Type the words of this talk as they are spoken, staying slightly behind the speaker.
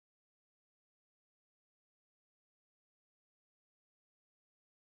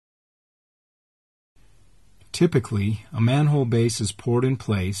Typically, a manhole base is poured in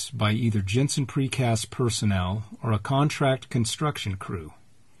place by either Jensen Precast personnel or a contract construction crew.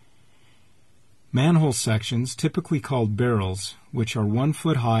 Manhole sections, typically called barrels, which are 1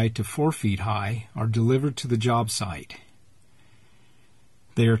 foot high to 4 feet high, are delivered to the job site.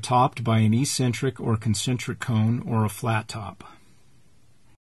 They are topped by an eccentric or concentric cone or a flat top.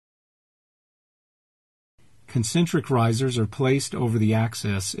 Concentric risers are placed over the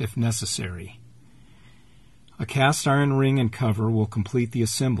axis if necessary. A cast iron ring and cover will complete the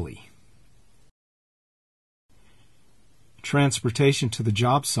assembly. Transportation to the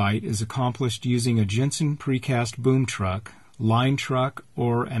job site is accomplished using a Jensen Precast boom truck, line truck,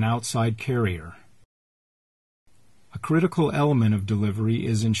 or an outside carrier. A critical element of delivery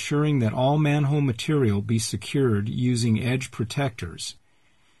is ensuring that all manhole material be secured using edge protectors.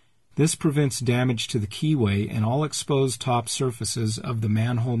 This prevents damage to the keyway and all exposed top surfaces of the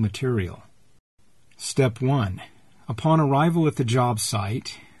manhole material. Step 1. Upon arrival at the job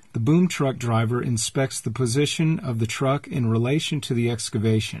site, the boom truck driver inspects the position of the truck in relation to the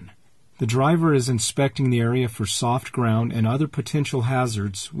excavation. The driver is inspecting the area for soft ground and other potential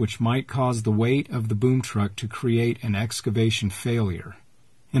hazards which might cause the weight of the boom truck to create an excavation failure.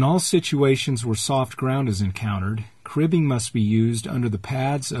 In all situations where soft ground is encountered, cribbing must be used under the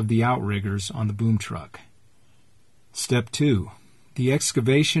pads of the outriggers on the boom truck. Step 2. The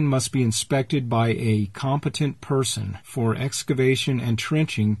excavation must be inspected by a competent person for excavation and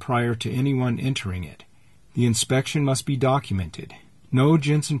trenching prior to anyone entering it. The inspection must be documented. No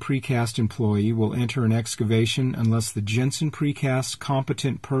Jensen Precast employee will enter an excavation unless the Jensen Precast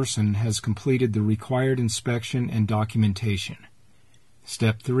competent person has completed the required inspection and documentation.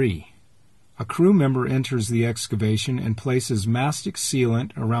 Step 3. A crew member enters the excavation and places mastic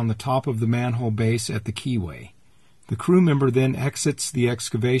sealant around the top of the manhole base at the keyway. The crew member then exits the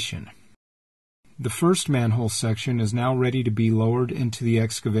excavation. The first manhole section is now ready to be lowered into the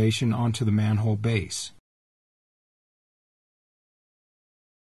excavation onto the manhole base.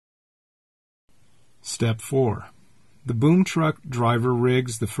 Step 4. The boom truck driver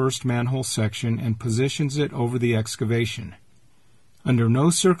rigs the first manhole section and positions it over the excavation. Under no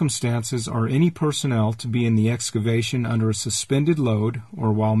circumstances are any personnel to be in the excavation under a suspended load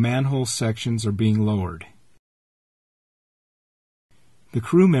or while manhole sections are being lowered. The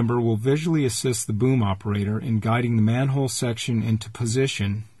crew member will visually assist the boom operator in guiding the manhole section into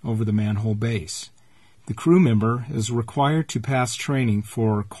position over the manhole base. The crew member is required to pass training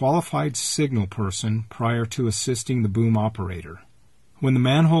for qualified signal person prior to assisting the boom operator. When the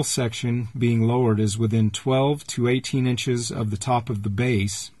manhole section being lowered is within 12 to 18 inches of the top of the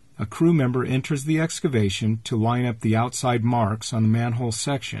base, a crew member enters the excavation to line up the outside marks on the manhole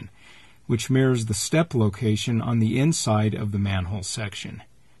section, which mirrors the step location on the inside of the manhole section.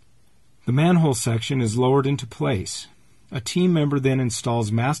 The manhole section is lowered into place. A team member then installs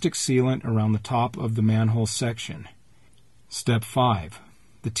mastic sealant around the top of the manhole section. Step 5.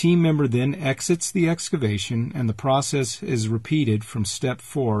 The team member then exits the excavation and the process is repeated from step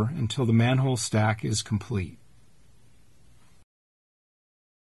 4 until the manhole stack is complete.